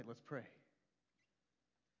Let's pray.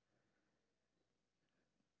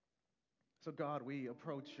 So God, we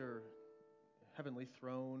approach your heavenly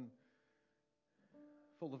throne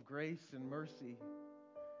full of grace and mercy,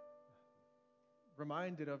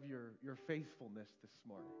 reminded of your faithfulness this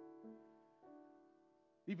morning.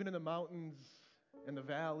 Even in the mountains and the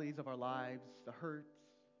valleys of our lives, the hurts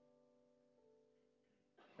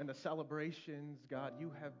and the celebrations, God,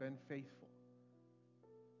 you have been faithful.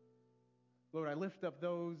 Lord, I lift up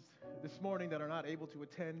those this morning that are not able to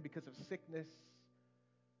attend because of sickness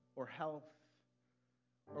or health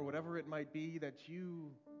or whatever it might be, that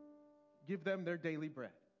you give them their daily bread,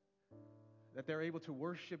 that they're able to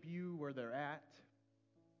worship you where they're at.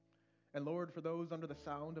 And Lord, for those under the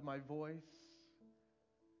sound of my voice,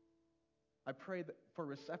 I pray for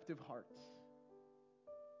receptive hearts,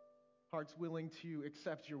 hearts willing to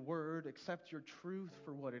accept your word, accept your truth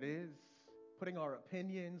for what it is, putting our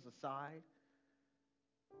opinions aside.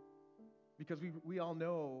 Because we all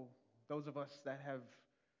know, those of us that have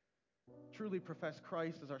truly professed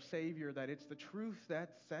Christ as our Savior, that it's the truth that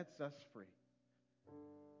sets us free.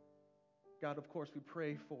 God, of course, we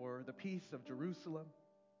pray for the peace of Jerusalem,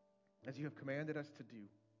 as you have commanded us to do.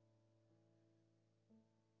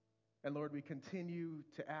 And Lord, we continue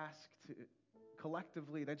to ask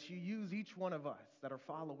collectively that you use each one of us that are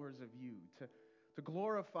followers of you to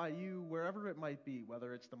glorify you wherever it might be,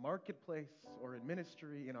 whether it's the marketplace or in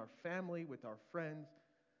ministry, in our family, with our friends.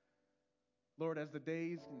 Lord, as the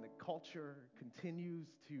days and the culture continues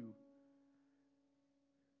to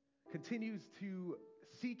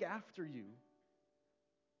seek after you,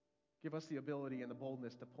 give us the ability and the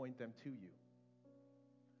boldness to point them to you.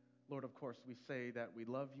 Lord, of course, we say that we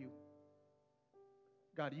love you.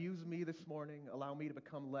 God, use me this morning. Allow me to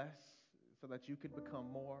become less so that you could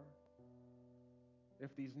become more.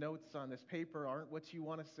 If these notes on this paper aren't what you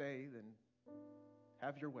want to say, then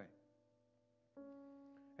have your way.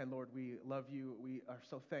 And Lord, we love you. We are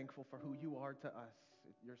so thankful for who you are to us.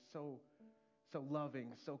 You're so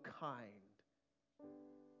loving, so kind,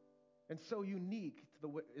 and so unique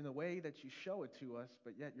in the way that you show it to us,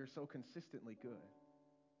 but yet you're so consistently good.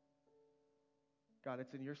 God,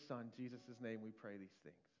 it's in your Son, Jesus' name, we pray these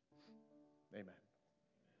things. Amen.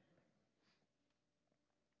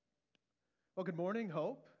 Well, good morning,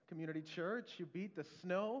 Hope Community Church. You beat the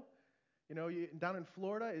snow. You know, down in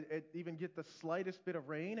Florida, it even get the slightest bit of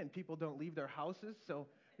rain, and people don't leave their houses, so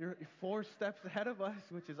you're 4 steps ahead of us,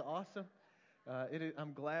 which is awesome.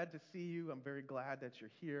 I'm glad to see you. I'm very glad that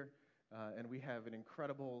you're here, and we have an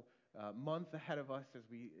incredible month ahead of us as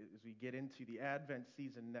we get into the Advent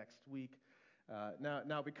season next week.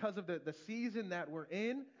 Now, because of the season that we're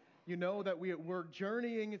in, you know that we're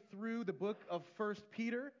journeying through the book of 1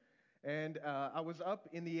 Peter, and I was up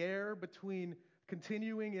in the air between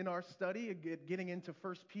continuing in our study, getting into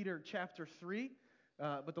 1 Peter chapter 3,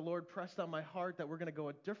 but the Lord pressed on my heart that we're going to go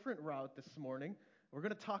a different route this morning. We're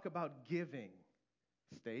going to talk about giving.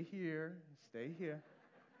 Stay here.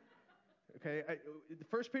 Okay,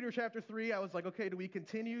 1 Peter chapter 3, I was like, okay, do we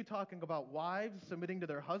continue talking about wives submitting to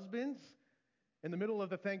their husbands in the middle of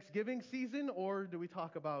the Thanksgiving season, or do we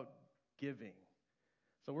talk about giving?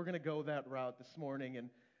 So we're going to go that route this morning, and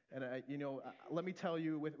let me tell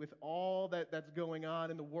you, with all that's going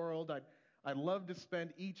on in the world, I'd love to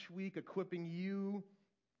spend each week equipping you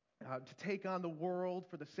to take on the world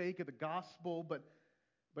for the sake of the gospel,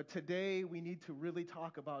 but today we need to really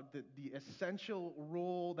talk about the essential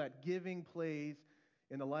role that giving plays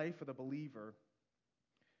in the life of the believer.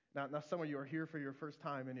 Now some of you are here for your first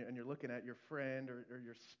time, and you're looking at your friend or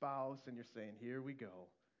your spouse, and you're saying, here we go.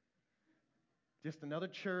 Just another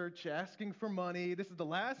church asking for money. This is the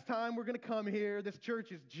last time we're going to come here. This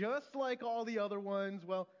church is just like all the other ones.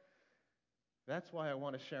 Well, that's why I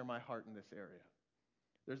want to share my heart in this area.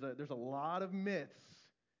 There's a lot of myths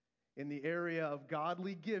in the area of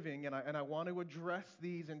godly giving, and I want to address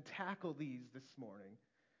these and tackle these this morning.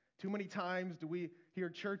 Too many times do we hear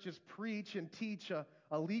churches preach and teach a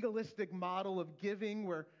legalistic model of giving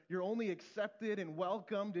where you're only accepted and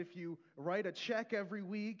welcomed if you write a check every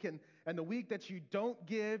week, and the week that you don't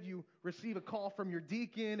give, you receive a call from your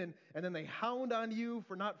deacon, and then they hound on you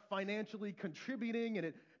for not financially contributing, and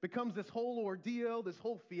it becomes this whole ordeal, this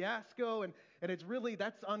whole fiasco, and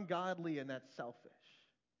that's ungodly and that's selfish.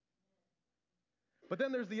 But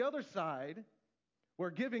then there's the other side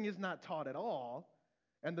where giving is not taught at all,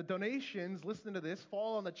 and the donations, listen to this,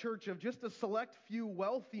 fall on the church of just a select few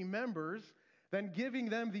wealthy members, then giving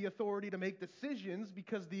them the authority to make decisions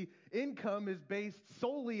because the income is based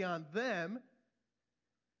solely on them.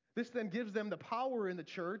 This then gives them the power in the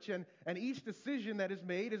church, and each decision that is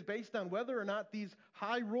made is based on whether or not these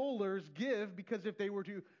high rollers give, because if they were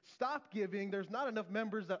to stop giving, there's not enough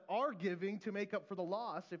members that are giving to make up for the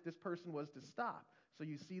loss if this person was to stop. So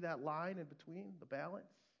you see that line in between, the balance?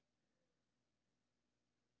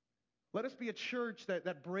 Let us be a church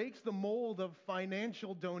that breaks the mold of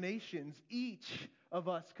financial donations, each of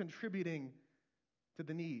us contributing to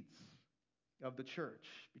the needs of the church,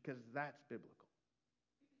 because that's biblical.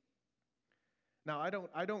 Now,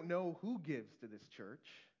 I don't know who gives to this church.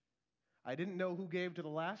 I didn't know who gave to the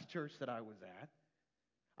last church that I was at.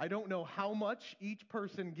 I don't know how much each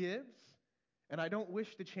person gives, and I don't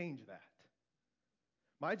wish to change that.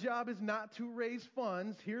 My job is not to raise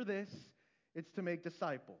funds, hear this, it's to make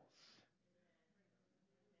disciples.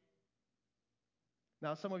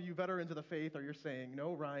 Now, some of you veterans of the faith you're saying,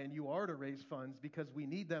 no, Ryan, you are to raise funds because we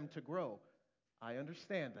need them to grow. I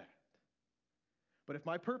understand that. But if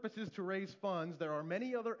my purpose is to raise funds, there are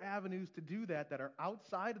many other avenues to do that are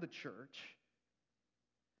outside of the church.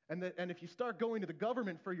 And if you start going to the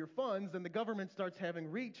government for your funds, then the government starts having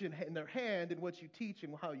reach in their hand in what you teach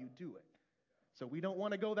and how you do it. So we don't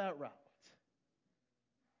want to go that route.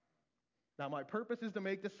 Now, my purpose is to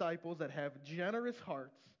make disciples that have generous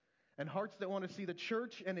hearts and hearts that want to see the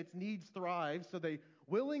church and its needs thrive, so they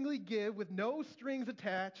willingly give with no strings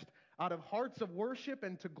attached out of hearts of worship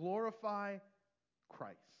and to glorify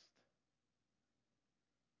Christ.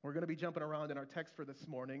 We're going to be jumping around in our text for this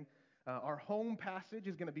morning. Our home passage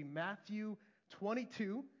is going to be Matthew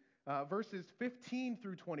 22, verses 15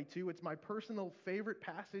 through 22. It's my personal favorite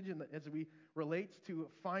passage as we relates to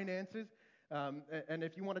finances. And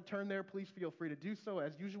if you want to turn there, please feel free to do so.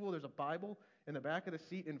 As usual, there's a Bible in the back of the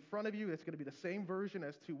seat in front of you. It's going to be the same version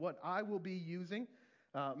as to what I will be using.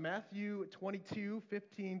 Matthew 22,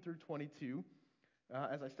 15 through 22.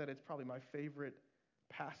 As I said, it's probably my favorite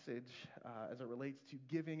passage as it relates to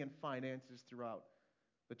giving and finances throughout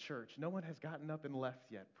the church. No one has gotten up and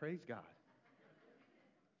left yet. Praise God.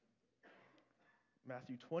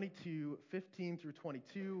 Matthew 22, 15 through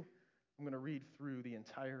 22. I'm going to read through the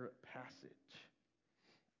entire passage.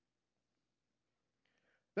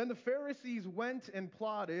 Then the Pharisees went and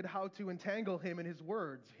plotted how to entangle him in his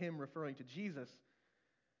words, him referring to Jesus.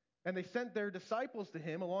 And they sent their disciples to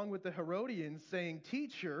him along with the Herodians, saying,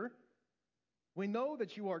 "Teacher, we know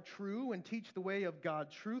that you are true and teach the way of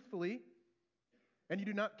God truthfully, and you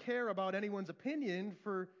do not care about anyone's opinion,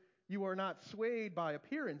 for you are not swayed by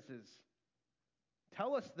appearances.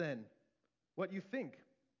 Tell us then what you think.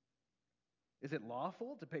 Is it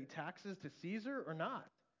lawful to pay taxes to Caesar or not?"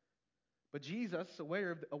 But Jesus,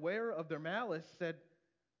 aware of their malice, said,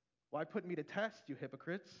 "Why put me to test, you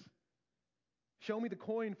hypocrites? Show me the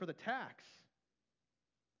coin for the tax."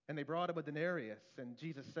 And they brought him a denarius, and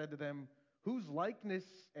Jesus said to them, "Whose likeness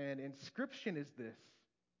and inscription is this?"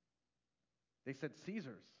 They said,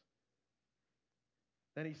 "Caesar's."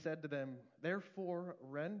 Then he said to them, "Therefore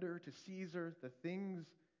render to Caesar the things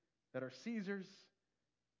that are Caesar's,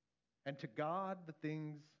 and to God the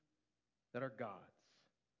things that are God's."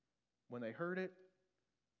 When they heard it,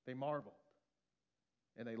 they marveled,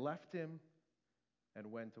 and they left him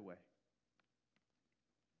and went away.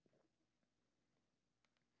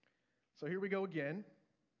 So here we go again.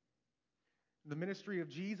 The ministry of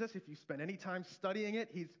Jesus, if you spend any time studying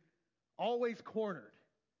it, he's always cornered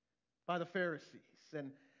by the Pharisees.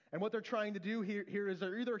 And what they're trying to do here is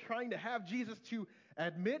they're either trying to have Jesus to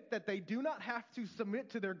admit that they do not have to submit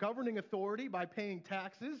to their governing authority by paying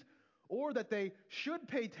taxes, or that they should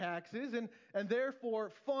pay taxes and therefore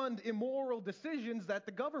fund immoral decisions that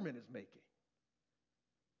the government is making.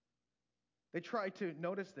 They try to,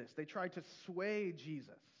 notice this, they try to sway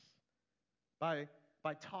Jesus by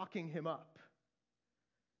talking him up.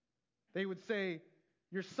 They would say,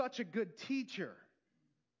 "You're such a good teacher.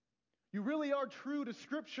 You really are true to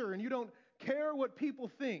Scripture and you don't care what people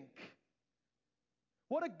think.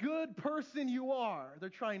 What a good person you are." They're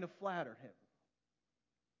trying to flatter him.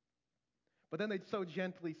 But then they'd so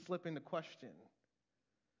gently slip in the question,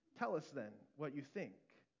 "Tell us then what you think.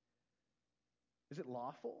 Is it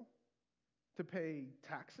lawful to pay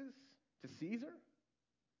taxes to Caesar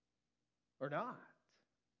or not?"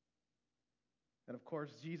 And of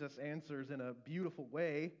course, Jesus answers in a beautiful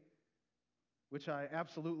way, which I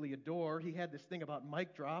absolutely adore. He had this thing about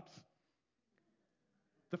mic drops.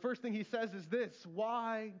 The first thing he says is this: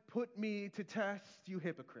 "Why put me to test, you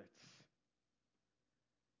hypocrites?"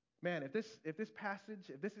 Man, if this passage,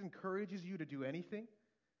 if this encourages you to do anything,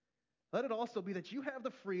 let it also be that you have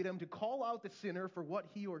the freedom to call out the sinner for what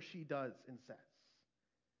he or she does and says.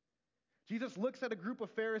 Jesus looks at a group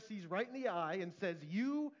of Pharisees right in the eye and says,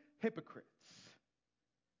 "You hypocrites.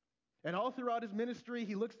 And all throughout his ministry,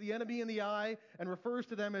 he looks the enemy in the eye and refers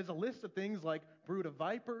to them as a list of things like brood of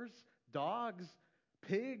vipers, dogs,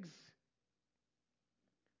 pigs.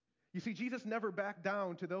 You see, Jesus never backed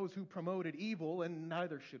down to those who promoted evil, and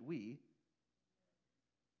neither should we.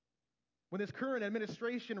 When this current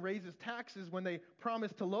administration raises taxes when they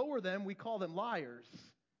promise to lower them, we call them liars.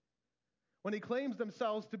 When he claims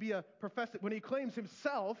himself,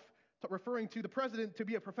 referring to the president, to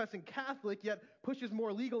be a professing Catholic, yet pushes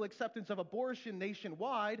more legal acceptance of abortion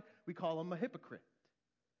nationwide, we call him a hypocrite.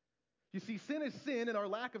 You see, sin is sin, and our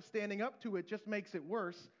lack of standing up to it just makes it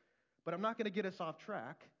worse, but I'm not going to get us off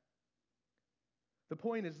track. The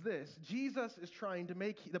point is this.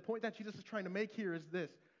 The point that Jesus is trying to make here is this.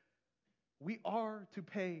 We are to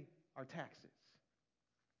pay our taxes.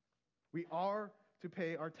 We are to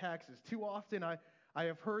pay our taxes. Too often I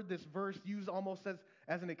have heard this verse used almost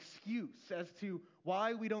as an excuse as to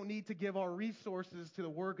why we don't need to give our resources to the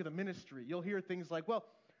work of the ministry. You'll hear things like, well,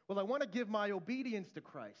 I want to give my obedience to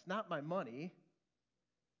Christ, not my money.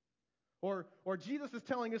 Or Jesus is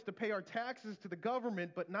telling us to pay our taxes to the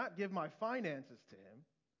government, but not give my finances to him.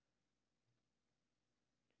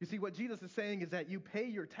 You see, what Jesus is saying is that you pay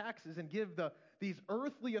your taxes and give these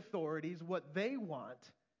earthly authorities what they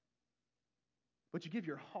want, but you give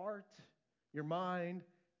your heart, your mind,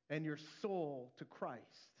 and your soul to Christ,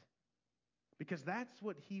 because that's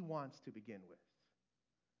what he wants to begin with.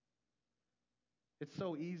 It's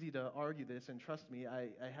so easy to argue this, and trust me, I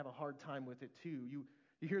have a hard time with it too. You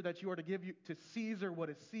hear that you are to give to Caesar what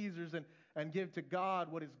is Caesar's and give to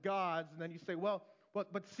God what is God's, and then you say, well,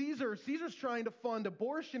 but Caesar's trying to fund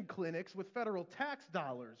abortion clinics with federal tax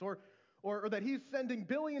dollars, or that he's sending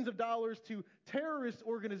billions of dollars to terrorist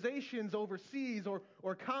organizations overseas,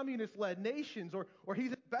 or communist-led nations, or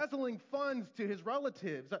he's embezzling funds to his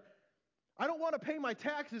relatives. I don't want to pay my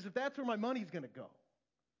taxes if that's where my money's going to go.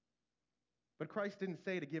 But Christ didn't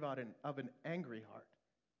say to give out of an angry heart.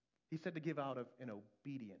 He said to give out of an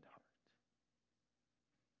obedient heart.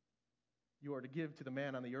 You are to give to the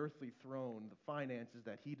man on the earthly throne the finances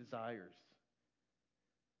that he desires.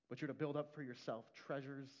 But you're to build up for yourself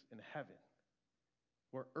treasures in heaven,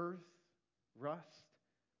 where earth, rust,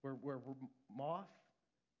 where moth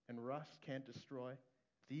and rust can't destroy,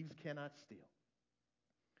 thieves cannot steal.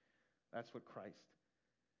 That's what Christ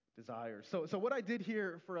desires. So what I did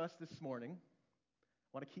here for us this morning,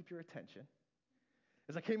 I want to keep your attention,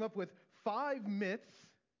 is I came up with 5 myths,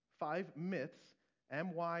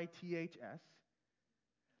 M-Y-T-H-S,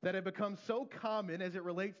 that have become so common as it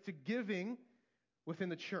relates to giving within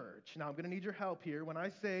the church. Now, I'm going to need your help here. When I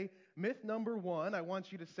say myth number 1, I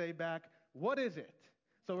want you to say back, what is it?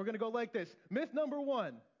 So we're going to go like this. Myth number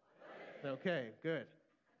 1. Okay, good.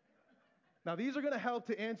 Now, these are going to help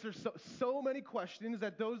to answer so many questions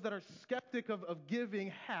that those that are skeptic of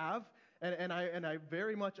giving have, and I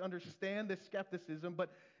very much understand this skepticism,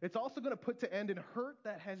 but it's also going to put to end in hurt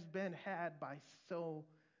that has been had by so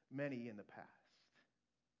many in the past.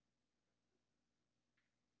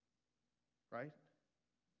 Right?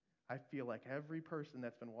 I feel like every person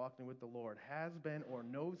that's been walking with the Lord has been or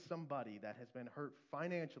knows somebody that has been hurt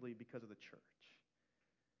financially because of the church.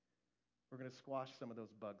 We're going to squash some of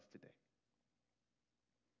those bugs today.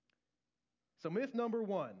 So myth number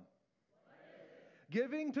 1.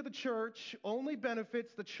 Giving to the church only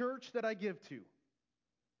benefits the church that I give to.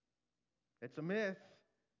 It's a myth.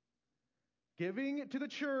 Giving to the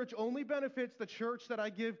church only benefits the church that I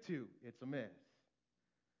give to. It's a myth.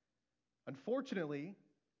 Unfortunately,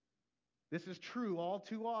 this is true all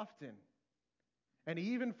too often, and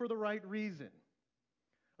even for the right reason.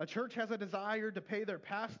 A church has a desire to pay their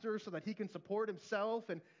pastor so that he can support himself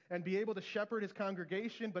and be able to shepherd his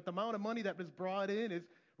congregation, but the amount of money that is brought in is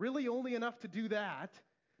really only enough to do that,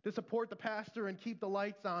 to support the pastor and keep the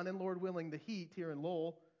lights on and, Lord willing, the heat here in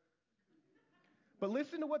Lowell. But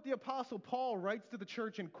listen to what the Apostle Paul writes to the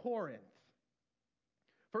church in Corinth.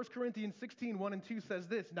 1 Corinthians 16, 1 and 2 says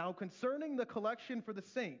this, "Now concerning the collection for the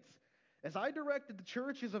saints, as I directed the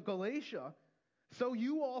churches of Galatia, so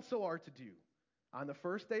you also are to do. On the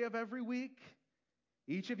first day of every week,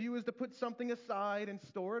 each of you is to put something aside and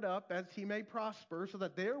store it up as he may prosper, so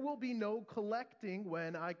that there will be no collecting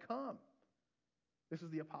when I come." This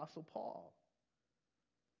is the Apostle Paul.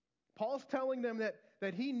 Paul's telling them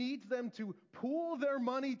that he needs them to pool their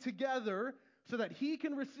money together so that he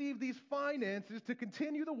can receive these finances to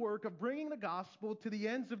continue the work of bringing the gospel to the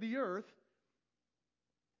ends of the earth.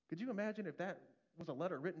 Could you imagine if that was a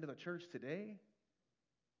letter written to the church today?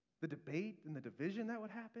 The debate and the division that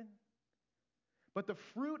would happen? But the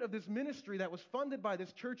fruit of this ministry that was funded by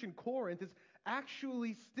this church in Corinth is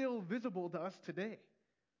actually still visible to us today.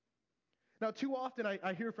 Now, too often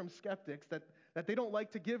I hear from skeptics that they don't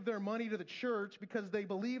like to give their money to the church because they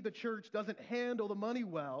believe the church doesn't handle the money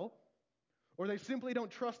well, or they simply don't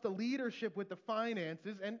trust the leadership with the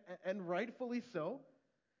finances, and rightfully so.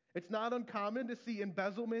 It's not uncommon to see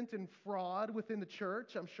embezzlement and fraud within the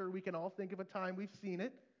church. I'm sure we can all think of a time we've seen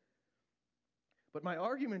it. But my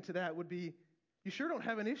argument to that would be, you sure don't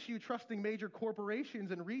have an issue trusting major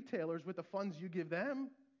corporations and retailers with the funds you give them.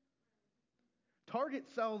 Target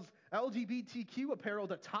sells LGBTQ apparel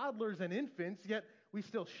to toddlers and infants, yet we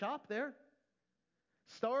still shop there.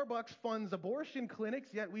 Starbucks funds abortion clinics,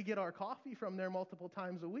 yet we get our coffee from there multiple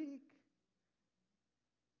times a week.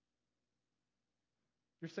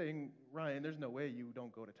 You're saying, Ryan, there's no way you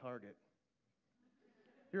don't go to Target.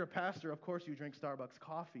 You're a pastor, of course you drink Starbucks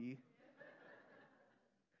coffee.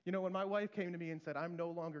 You know, when my wife came to me and said, I'm no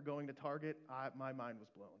longer going to Target, my mind was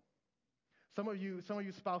blown. Some of you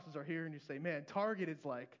spouses are here and you say, man, Target is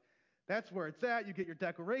like, that's where it's at. You get your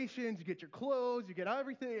decorations, you get your clothes, you get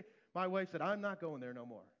everything. My wife said, I'm not going there no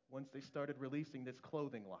more once they started releasing this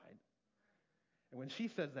clothing line. And when she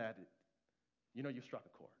says that, you know you struck a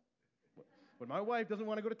chord. When my wife doesn't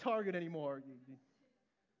want to go to Target anymore.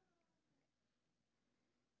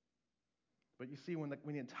 But you see, when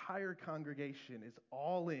the entire congregation is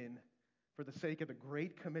all in for the sake of the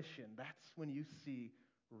Great Commission, that's when you see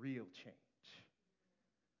real change.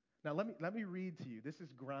 Now, let me read to you. This is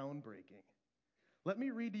groundbreaking. Let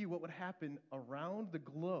me read to you what would happen around the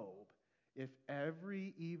globe if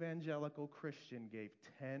every evangelical Christian gave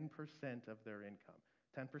 10% of their income.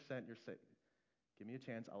 10%, you're saying, give me a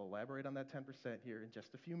chance. I'll elaborate on that 10% here in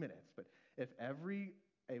just a few minutes. But if every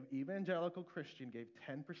evangelical Christian gave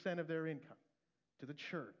 10% of their income to the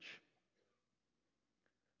church,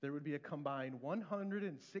 there would be a combined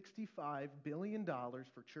 $165 billion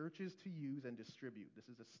for churches to use and distribute. This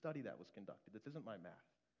is a study that was conducted. This isn't my math.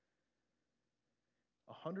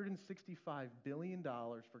 $165 billion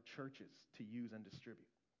for churches to use and distribute.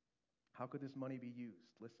 How could this money be used?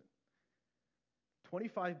 Listen.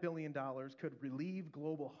 $25 billion could relieve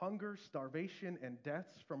global hunger, starvation, and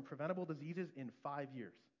deaths from preventable diseases in 5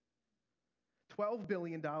 years. $12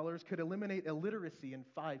 billion could eliminate illiteracy in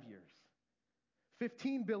 5 years.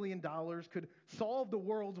 $15 billion could solve the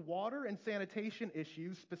world's water and sanitation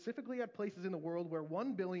issues, specifically at places in the world where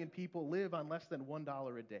 1 billion people live on less than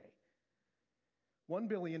 $1 a day. $1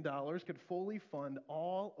 billion could fully fund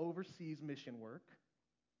all overseas mission work,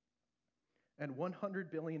 and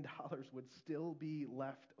 $100 billion would still be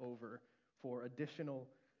left over for additional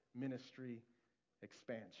ministry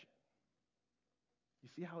expansion. You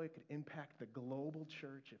see how it could impact the global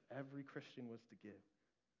church if every Christian was to give?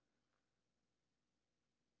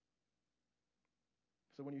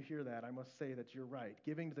 So when you hear that, I must say that you're right.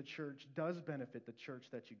 Giving to the church does benefit the church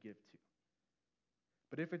that you give to.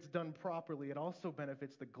 But if it's done properly, it also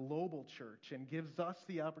benefits the global church and gives us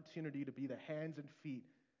the opportunity to be the hands and feet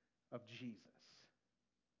of Jesus.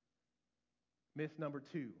 Myth number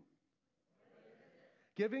 2.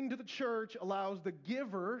 Giving to the church allows the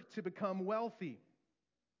giver to become wealthy.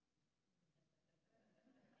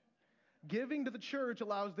 Giving to the church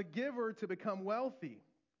allows the giver to become wealthy.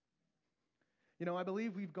 You know, I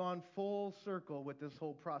believe we've gone full circle with this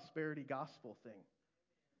whole prosperity gospel thing.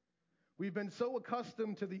 We've been so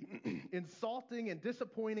accustomed to the insulting and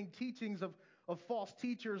disappointing teachings of false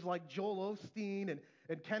teachers like Joel Osteen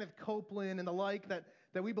and Kenneth Copeland and the like that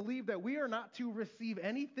we believe that we are not to receive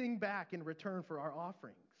anything back in return for our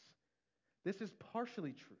offerings. This is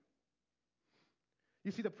partially true.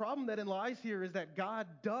 You see, the problem that lies here is that God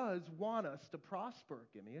does want us to prosper.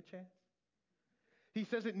 Give me a chance. He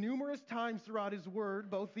says it numerous times throughout his word,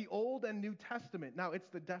 both the Old and New Testament. Now, it's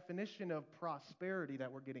the definition of prosperity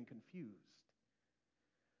that we're getting confused.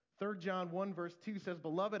 3 John 1 verse 2 says,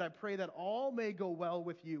 Beloved, I pray that all may go well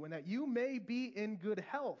with you and that you may be in good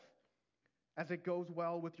health as it goes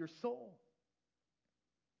well with your soul.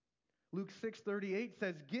 Luke 6:38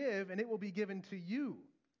 says, Give and it will be given to you.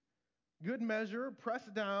 Good measure,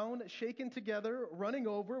 pressed down, shaken together, running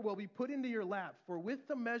over, will be put into your lap. For with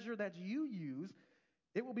the measure that you use,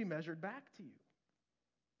 it will be measured back to you.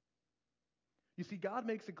 You see, God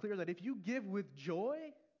makes it clear that if you give with joy,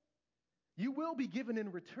 you will be given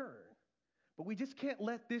in return. But we just can't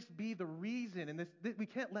let this be the reason, and we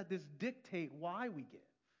can't let this dictate why we give.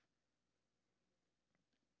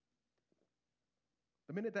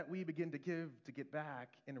 The minute that we begin to give to get back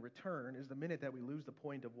in return is the minute that we lose the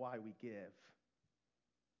point of why we give.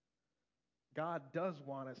 God does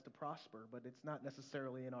want us to prosper, but it's not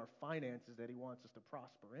necessarily in our finances that he wants us to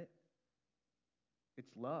prosper in.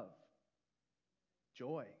 It's love,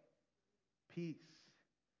 joy, peace,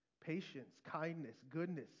 patience, kindness,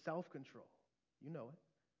 goodness, self-control. You know it.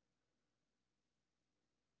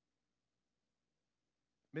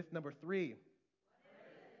 Myth number 3.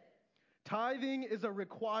 Tithing is a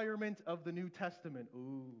requirement of the New Testament.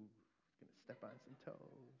 Ooh, going to step on some toes.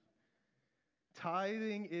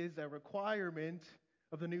 Tithing is a requirement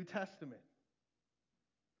of the New Testament.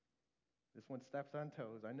 This one steps on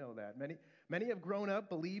toes, I know that. Many have grown up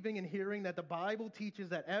believing and hearing that the Bible teaches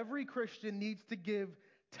that every Christian needs to give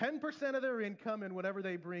 10% of their income in whatever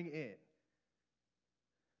they bring in.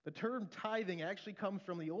 The term tithing actually comes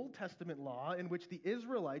from the Old Testament law in which the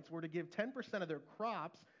Israelites were to give 10% of their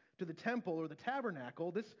crops to the temple or the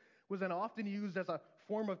tabernacle. This was then often used as a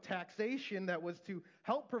form of taxation that was to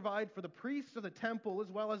help provide for the priests of the temple as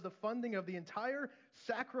well as the funding of the entire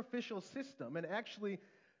sacrificial system. And actually,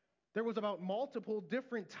 there was about multiple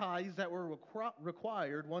different tithes that were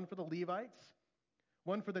required, one for the Levites,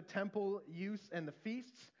 one for the temple use and the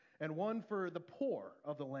feasts, and one for the poor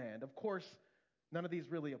of the land. Of course, none of these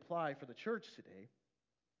really apply for the church today.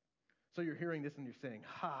 So you're hearing this and you're saying,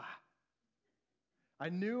 I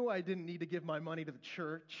knew I didn't need to give my money to the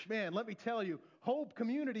church. Man, let me tell you, Hope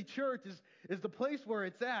Community Church is the place where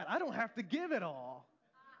it's at. I don't have to give it all.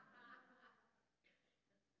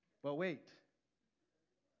 But wait,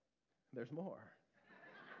 there's more.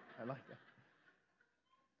 I like that.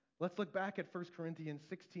 Let's look back at 1 Corinthians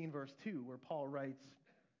 16, verse 2, where Paul writes,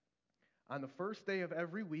 on the first day of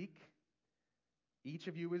every week, each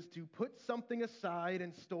of you is to put something aside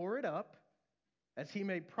and store it up as he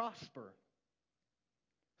may prosper,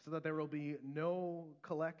 so that there will be no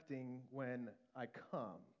collecting when I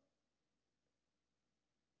come.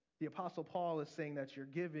 The Apostle Paul is saying that your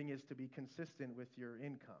giving is to be consistent with your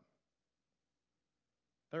income.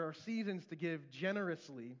 There are seasons to give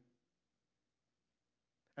generously,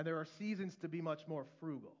 and there are seasons to be much more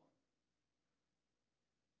frugal.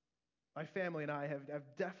 My family and I have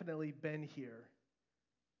definitely been here,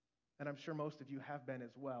 and I'm sure most of you have been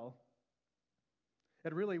as well.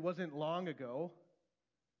 It really wasn't long ago.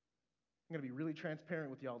 I'm going to be really transparent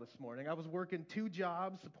with y'all this morning. I was working 2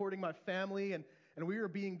 jobs, supporting my family, and we were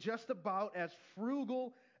being just about as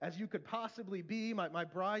frugal as you could possibly be. My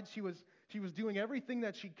bride, she was doing everything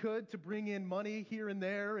that she could to bring in money here and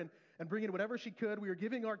there and bring in whatever she could. We were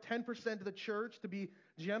giving our 10% to the church to be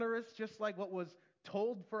generous, just like what was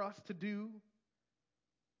told for us to do.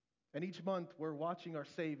 And each month, we're watching our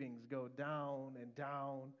savings go down and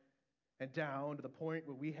down and down to the point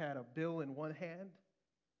where we had a bill in one hand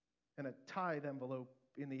and a tithe envelope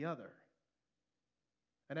in the other.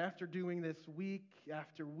 And after doing this week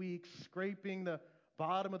after week, scraping the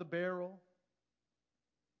bottom of the barrel,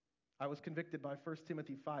 I was convicted by 1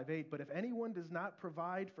 Timothy 5:8. But if anyone does not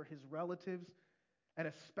provide for his relatives, and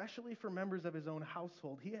especially for members of his own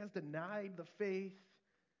household, he has denied the faith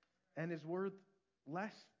and is worth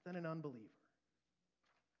less than an unbeliever.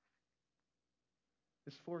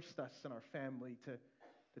 This forced us and our family to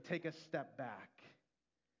take a step back.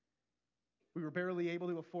 We were barely able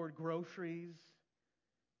to afford groceries,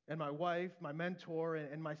 and my wife, my mentor,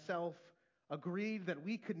 and myself agreed that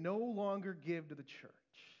we could no longer give to the church.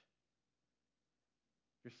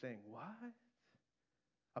 You're saying, what?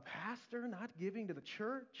 A pastor not giving to the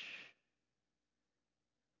church?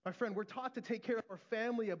 My friend, we're taught to take care of our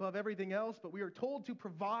family above everything else, but we are told to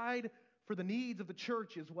provide for the needs of the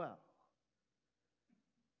church as well.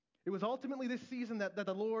 It was ultimately this season that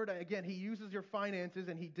the Lord, again, He uses your finances,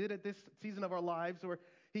 and He did it this season of our lives, where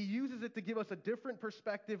He uses it to give us a different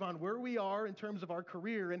perspective on where we are in terms of our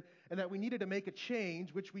career, and that we needed to make a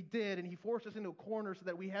change, which we did, and He forced us into a corner so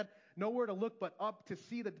that we had nowhere to look but up to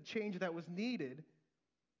see that the change that was needed.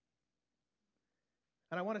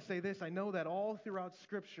 And I want to say this, I know that all throughout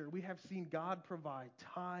Scripture, we have seen God provide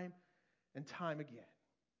time and time again.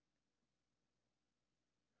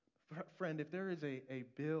 Friend, if there is a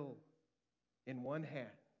bill in one hand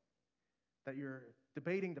that you're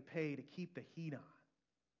debating to pay to keep the heat on,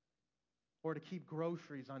 or to keep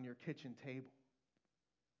groceries on your kitchen table,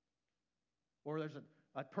 or there's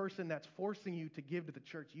a person that's forcing you to give to the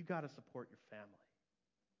church, you got to support your family.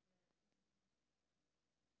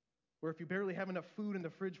 Or if you barely have enough food in the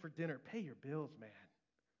fridge for dinner, pay your bills, man.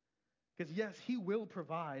 Because yes, He will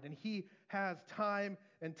provide, and He has time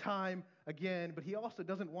and time again, but He also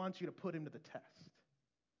doesn't want you to put Him to the test.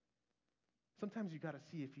 Sometimes you got to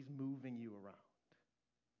see if He's moving you around.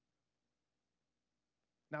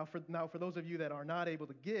 Now, for those of you that are not able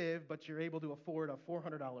to give, but you're able to afford a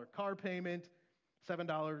 $400 car payment,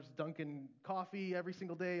 $7 Dunkin' coffee every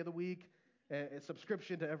single day of the week, a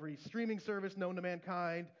subscription to every streaming service known to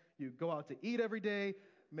mankind, you go out to eat every day,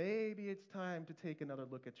 maybe it's time to take another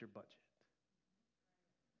look at your budget.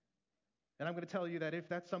 And I'm going to tell you that if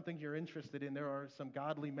that's something you're interested in, there are some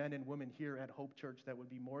godly men and women here at Hope Church that would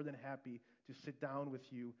be more than happy to sit down with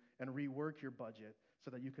you and rework your budget so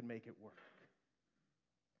that you can make it work.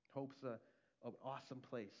 Hope's an awesome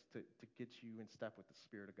place to get you in step with the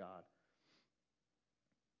Spirit of God.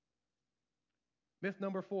 Myth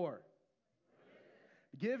number 4.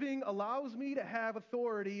 Giving allows me to have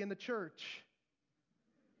authority in the church.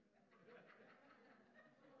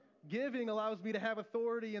 Giving allows me to have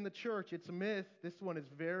authority in the church. It's a myth. This one is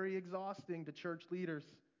very exhausting to church leaders.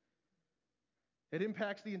 It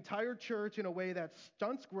impacts the entire church in a way that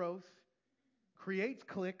stunts growth, creates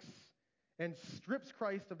cliques, and strips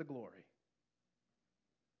Christ of the glory.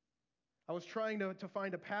 I was trying to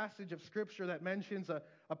find a passage of Scripture that mentions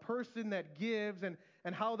a person that gives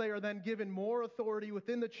and how they are then given more authority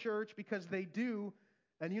within the church because they do.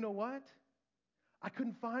 And you know what? I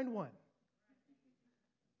couldn't find one.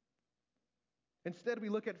 Instead, we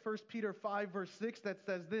look at 1 Peter 5, verse 6 that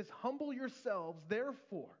says this, "Humble yourselves,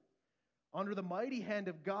 therefore, under the mighty hand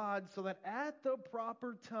of God, so that at the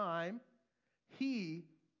proper time, He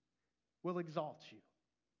will exalt you."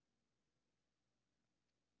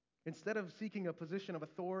 Instead of seeking a position of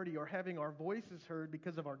authority or having our voices heard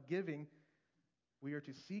because of our giving, we are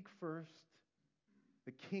to seek first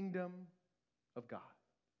the kingdom of God.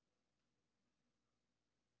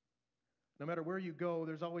 No matter where you go,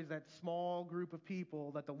 there's always that small group of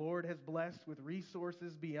people that the Lord has blessed with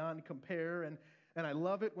resources beyond compare. And I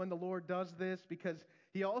love it when the Lord does this because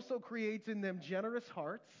He also creates in them generous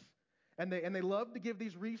hearts. And they love to give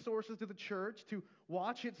these resources to the church to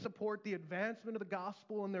watch it support the advancement of the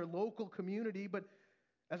gospel in their local community. But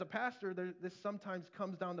as a pastor, this sometimes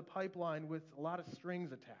comes down the pipeline with a lot of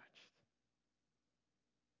strings attached.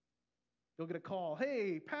 You'll get a call,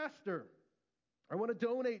 "Hey, pastor, I want to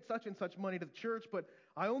donate such and such money to the church, but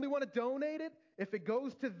I only want to donate it if it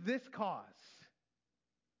goes to this cause."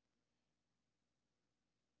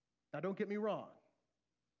 Now, don't get me wrong.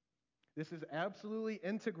 This is absolutely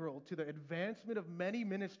integral to the advancement of many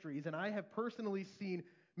ministries, and I have personally seen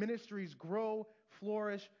ministries grow,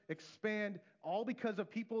 flourish, expand, all because of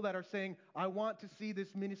people that are saying, "I want to see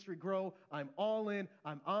this ministry grow. I'm all in.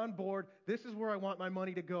 I'm on board. This is where I want my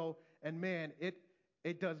money to go." And man,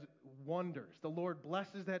 it does wonders. The Lord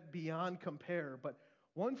blesses that beyond compare. But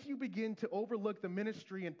once you begin to overlook the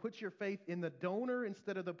ministry and put your faith in the donor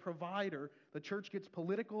instead of the provider, the church gets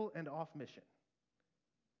political and off mission.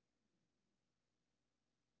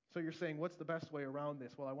 So you're saying, what's the best way around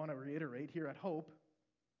this? Well, I want to reiterate here at Hope.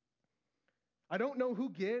 I don't know who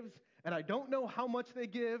gives, and I don't know how much they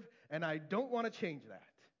give, and I don't want to change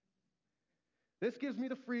that. This gives me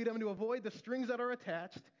the freedom to avoid the strings that are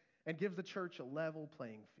attached and gives the church a level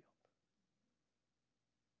playing field.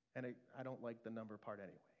 And I don't like the number part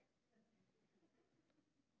anyway.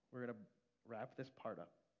 We're going to wrap this part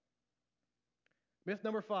up. Myth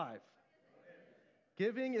number 5.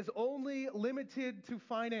 Giving is only limited to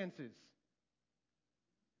finances.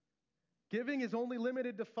 Giving is only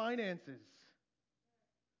limited to finances.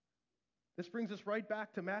 This brings us right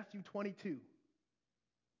back to Matthew 22,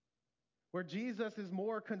 where Jesus is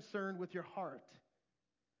more concerned with your heart.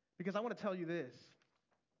 Because I want to tell you this.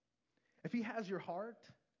 If He has your heart,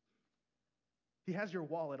 He has your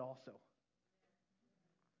wallet also.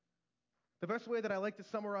 The best way that I like to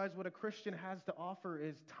summarize what a Christian has to offer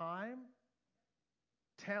is time,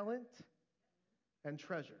 talent, and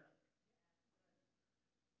treasure.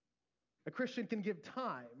 A Christian can give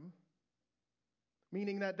time,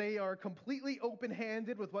 meaning that they are completely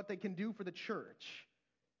open-handed with what they can do for the church.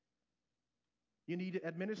 You need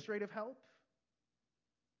administrative help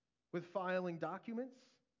with filing documents?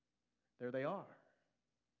 There they are.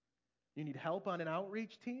 You need help on an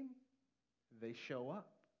outreach team? They show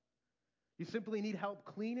up. You simply need help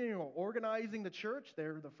cleaning or organizing the church?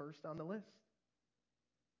 They're the first on the list.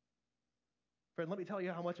 Friend, let me tell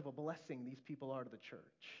you how much of a blessing these people are to the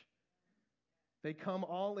church. They come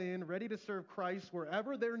all in, ready to serve Christ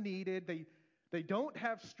wherever they're needed. They don't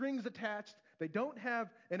have strings attached. They don't have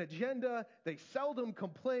an agenda. They seldom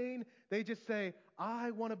complain. They just say,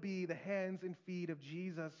 "I want to be the hands and feet of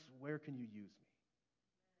Jesus. Where can you use me?"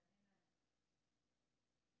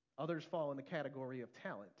 Others fall in the category of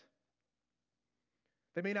talent.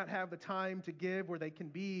 They may not have the time to give where they can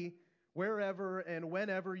be wherever and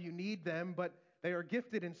whenever you need them, but they are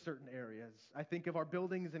gifted in certain areas. I think of our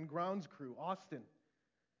buildings and grounds crew, Austin.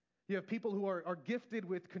 You have people who are gifted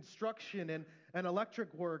with construction and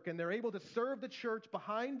electric work, and they're able to serve the church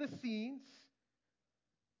behind the scenes,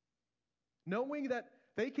 knowing that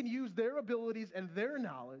they can use their abilities and their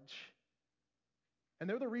knowledge And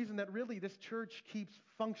they're the reason that really this church keeps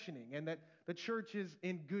functioning and that the church is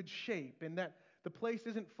in good shape and that the place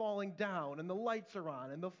isn't falling down and the lights are on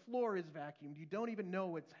and the floor is vacuumed. You don't even know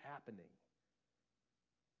what's happening.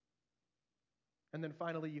 And then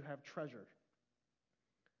finally, you have treasure.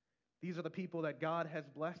 These are the people that God has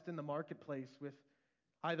blessed in the marketplace with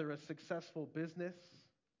either a successful business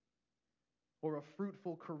or a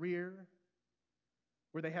fruitful career,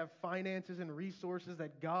 where they have finances and resources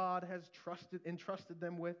that God has entrusted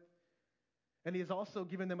them with, and He has also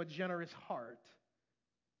given them a generous heart.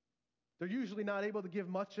 They're usually not able to give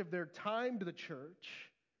much of their time to the church,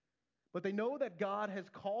 but they know that God has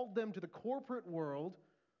called them to the corporate world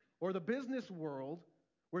or the business world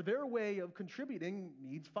where their way of contributing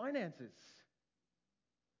needs finances.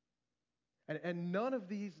 And none of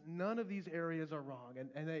these areas are wrong.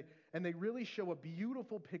 And they really show a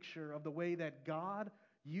beautiful picture of the way that God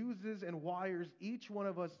uses and wires each one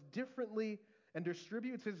of us differently and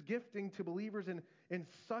distributes His gifting to believers in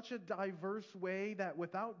such a diverse way that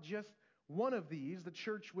without just one of these, the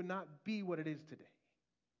church would not be what it is today.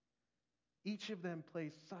 Each of them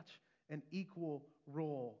plays such an equal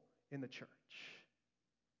role in the church.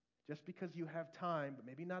 Just because you have time, but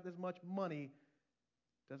maybe not as much money,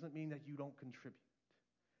 doesn't mean that you don't contribute.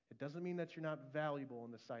 It doesn't mean that you're not valuable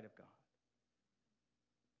in the sight of God.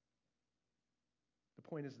 The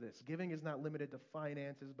point is this: giving is not limited to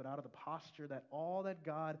finances, but out of the posture that all that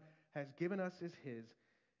God has given us is His,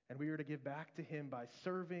 and we are to give back to Him by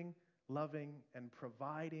serving, loving, and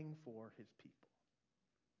providing for His people.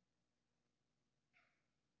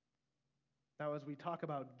 Now, as we talk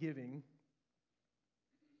about giving,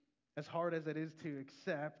 as hard as it is to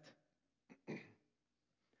accept,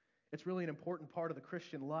 it's really an important part of the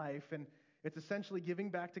Christian life, and it's essentially giving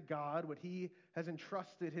back to God what He has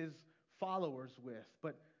entrusted His followers with.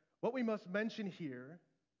 But what we must mention here,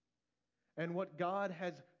 and what God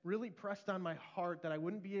has really pressed on my heart that I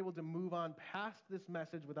wouldn't be able to move on past this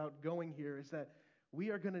message without going here, is that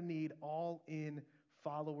we are going to need all-in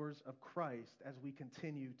followers of Christ as we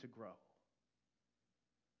continue to grow.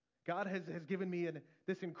 God has given me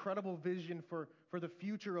this incredible vision for the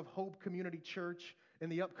future of Hope Community Church in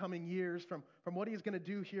the upcoming years, from what He's going to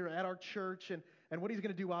do here at our church and what He's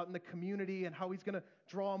going to do out in the community, and how He's going to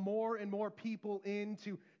draw more and more people in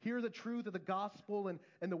to hear the truth of the gospel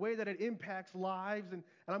and the way that it impacts lives. And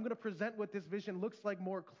I'm going to present what this vision looks like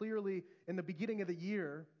more clearly in the beginning of the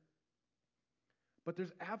year. But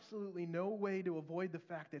there's absolutely no way to avoid the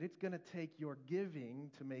fact that it's going to take your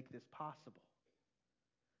giving to make this possible.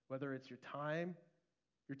 Whether it's your time,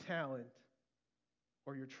 your talent,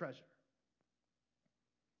 or your treasure.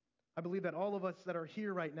 I believe that all of us that are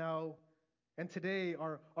here right now and today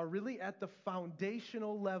are really at the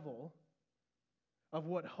foundational level of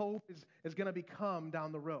what hope is going to become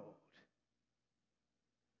down the road.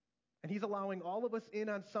 And He's allowing all of us in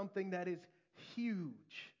on something that is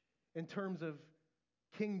huge in terms of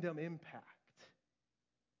kingdom impact.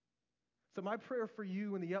 So my prayer for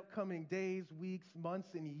you in the upcoming days, weeks,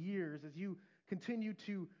 months, and years, as you continue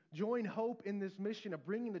to join Hope in this mission of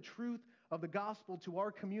bringing the truth of the gospel to our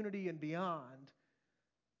community and beyond,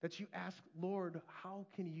 that you ask, Lord, how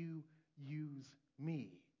can you use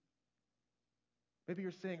me? Maybe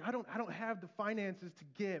you're saying, I don't have the finances to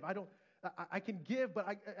give. I can give, but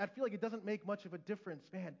I feel like it doesn't make much of a difference.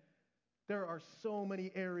 Man, there are so many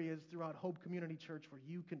areas throughout Hope Community Church where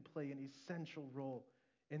you can play an essential role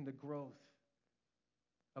in the growth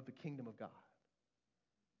of the kingdom of God.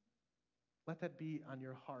 Let that be on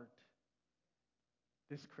your heart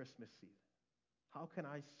this Christmas season. How can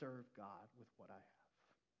I serve God with what I have?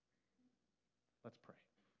 Let's pray.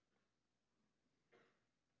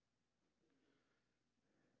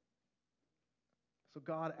 So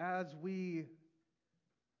God, as we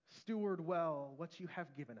steward well what you have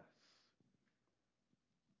given us,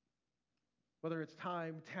 whether it's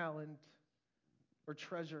time, talent, or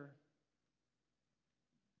treasure,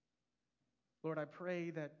 Lord, I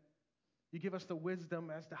pray that you give us the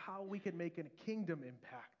wisdom as to how we can make a kingdom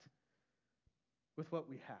impact with what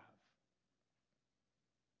we have.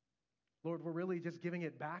 Lord, we're really just giving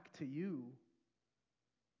it back to you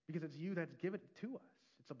because it's you that's given it to us.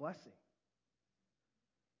 It's a blessing.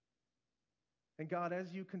 And God,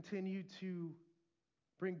 as you continue to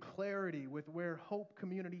bring clarity with where Hope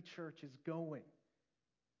Community Church is going,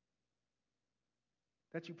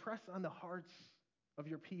 that you press on the hearts of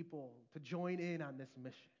your people to join in on this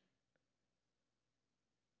mission.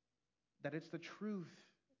 That it's the truth,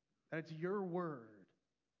 that it's your word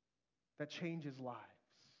that changes lives.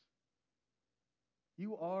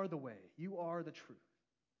 You are the way, you are the truth,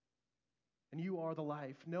 and you are the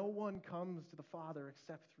life. No one comes to the Father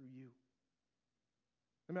except through you.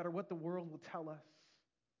 no matter what the world will tell us,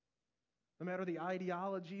 no matter the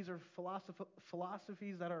ideologies or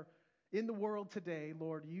philosophies that are in the world today,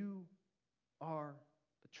 Lord, you are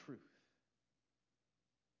the truth.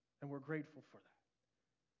 And we're grateful for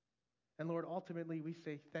that. And Lord, ultimately, we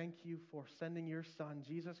say thank you for sending your Son,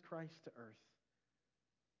 Jesus Christ, to earth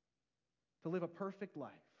to live a perfect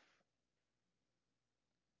life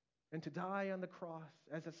and to die on the cross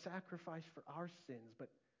as a sacrifice for our sins, but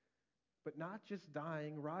not just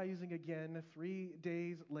dying, rising again 3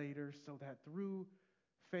 days later so that through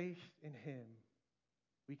faith in him,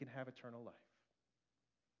 we can have eternal life.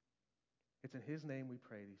 It's in his name we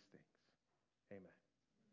pray these things. Amen.